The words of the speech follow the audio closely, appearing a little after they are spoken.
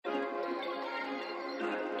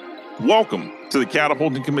Welcome to the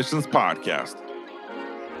Catapulting Commissions Podcast.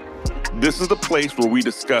 This is the place where we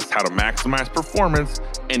discuss how to maximize performance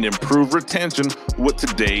and improve retention with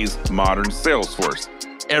today's modern Salesforce.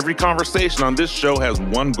 Every conversation on this show has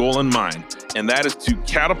one goal in mind, and that is to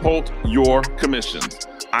catapult your commissions.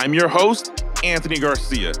 I'm your host, Anthony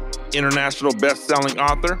Garcia, international best-selling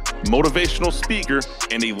author, motivational speaker,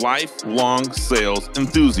 and a lifelong sales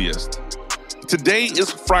enthusiast. Today is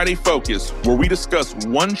Friday Focus, where we discuss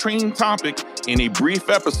one training topic in a brief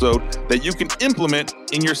episode that you can implement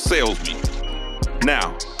in your sales week.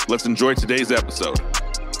 Now, let's enjoy today's episode.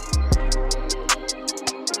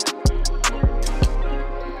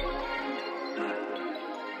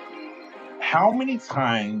 How many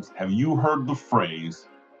times have you heard the phrase,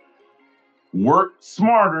 work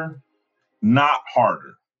smarter, not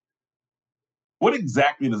harder? What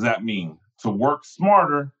exactly does that mean, to work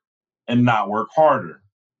smarter and not work harder?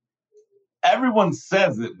 Everyone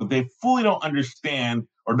says it, but they fully don't understand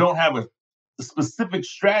or don't have a specific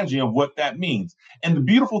strategy of what that means. And the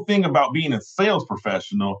beautiful thing about being a sales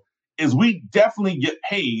professional is we definitely get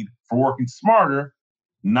paid for working smarter,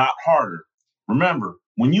 not harder. Remember,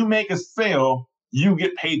 when you make a sale, you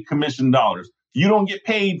get paid commission dollars. You don't get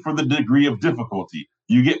paid for the degree of difficulty.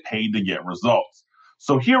 You get paid to get results.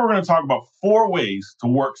 So here we're going to talk about 4 ways to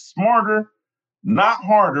work smarter, not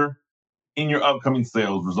harder, in your upcoming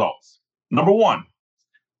sales results. Number 1,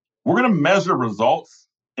 we're going to measure results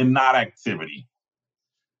and not activity.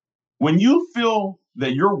 When you feel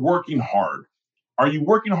that you're working hard, are you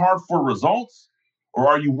working hard for results or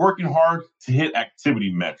are you working hard to hit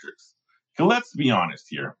activity metrics? Okay, let's be honest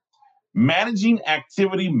here. Managing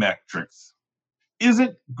activity metrics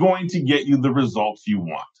isn't going to get you the results you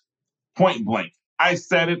want. Point blank. I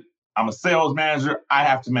said it. I'm a sales manager. I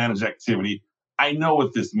have to manage activity. I know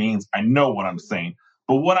what this means. I know what I'm saying.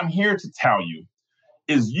 But what I'm here to tell you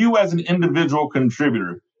is you as an individual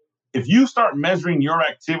contributor, if you start measuring your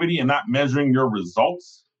activity and not measuring your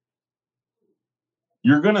results,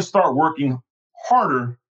 you're going to start working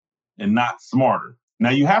harder and not smarter. Now,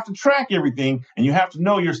 you have to track everything and you have to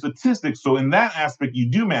know your statistics. So in that aspect, you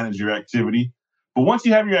do manage your activity. But once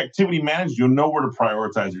you have your activity managed, you'll know where to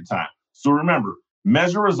prioritize your time. So remember,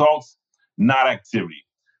 measure results, not activity.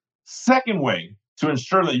 Second way to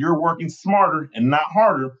ensure that you're working smarter and not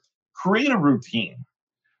harder, create a routine.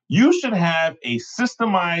 You should have a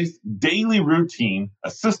systemized daily routine, a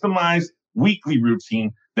systemized weekly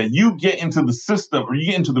routine that you get into the system or you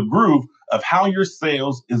get into the groove of how your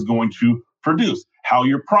sales is going to produce, how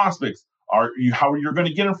your prospects are, how you're going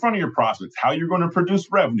to get in front of your prospects, how you're going to produce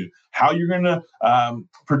revenue, how you're going to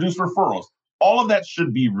produce referrals. All of that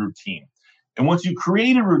should be routine. And once you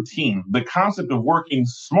create a routine, the concept of working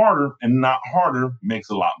smarter and not harder makes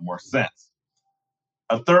a lot more sense.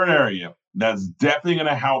 A third area that's definitely going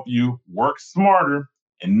to help you work smarter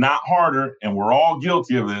and not harder, and we're all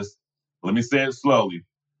guilty of this. Let me say it slowly.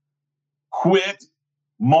 Quit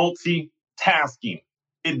multitasking.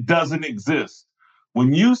 It doesn't exist.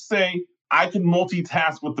 When you say, I can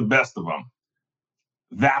multitask with the best of them,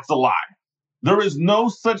 that's a lie. There is no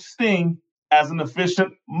such thing as an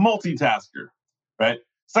efficient multitasker, right?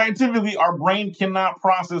 Scientifically, our brain cannot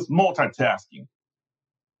process multitasking.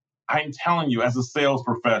 I'm telling you, as a sales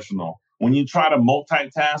professional, when you try to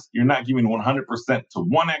multitask, you're not giving 100% to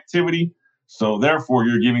one activity. So therefore,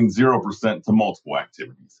 you're giving 0% to multiple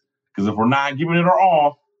activities. Because if we're not giving it our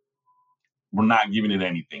all, we're not giving it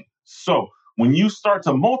anything. So when you start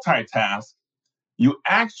to multitask, you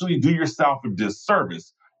actually do yourself a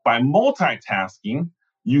disservice. By multitasking,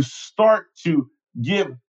 you start to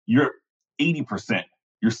give your 80%,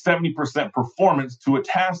 your 70% performance to a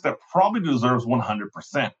task that probably deserves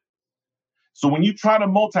 100%. So when you try to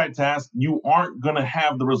multitask, you aren't going to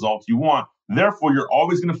have the results you want. Therefore, you're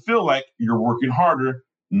always going to feel like you're working harder,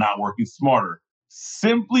 not working smarter.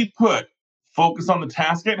 Simply put, focus on the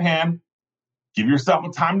task at hand, give yourself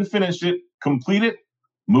a time to finish it, complete it,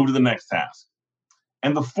 move to the next task.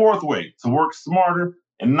 And the fourth way to work smarter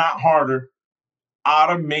and not harder,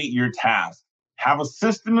 automate your task. Have a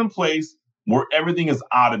system in place where everything is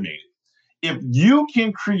automated. If you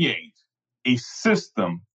can create a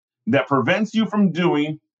system that prevents you from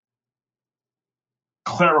doing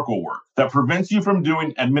clerical work, that prevents you from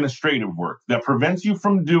doing administrative work, that prevents you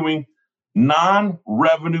from doing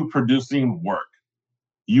non-revenue producing work,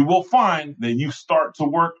 you will find that you start to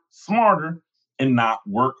work smarter and not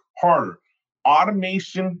work harder.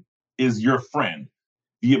 Automation is your friend.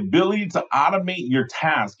 The ability to automate your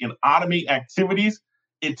task and automate activities,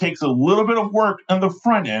 it takes a little bit of work on the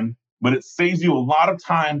front end, but it saves you a lot of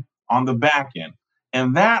time on the back end.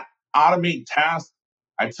 And that automate task,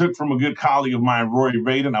 I took from a good colleague of mine, Rory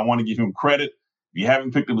Vaden. I want to give him credit. If you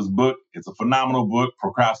haven't picked up his book, it's a phenomenal book,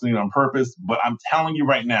 Procrastinating on Purpose. But I'm telling you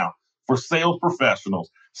right now, for sales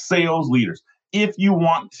professionals, sales leaders, if you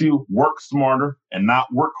want to work smarter and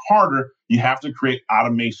not work harder, you have to create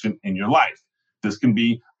automation in your life. This can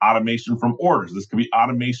be automation from orders. This could be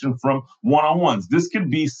automation from one-on-ones. This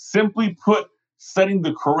could be, simply put, setting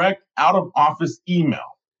the correct out-of-office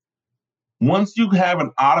email. Once you have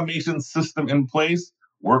an automation system in place,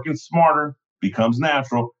 working smarter becomes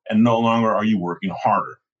natural, and no longer are you working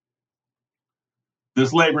harder.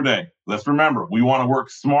 This Labor Day, let's remember, we want to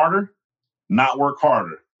work smarter, not work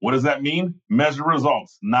harder. What does that mean? Measure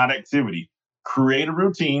results, not activity. Create a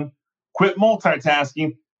routine, quit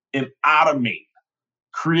multitasking, and automate.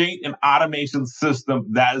 Create an automation system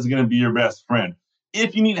that is going to be your best friend.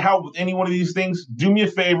 If you need help with any one of these things, do me a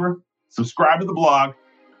favor, subscribe to the blog,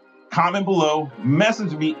 comment below,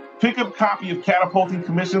 message me, pick up a copy of Catapulting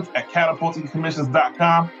Commissions at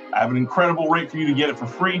catapultingcommissions.com. I have an incredible rate for you to get it for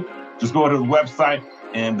free. Just go to the website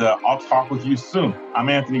and I'll talk with you soon. I'm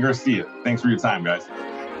Anthony Garcia. Thanks for your time, guys.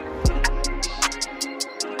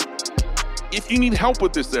 If you need help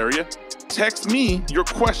with this area, text me your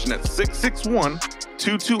question at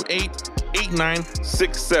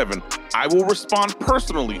 661-228-8967. I will respond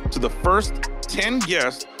personally to the first 10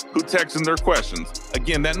 guests who text in their questions.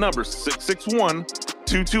 Again, that number is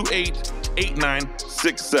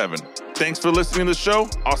 661-228-8967. Thanks for listening to the show.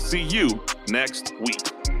 I'll see you next week.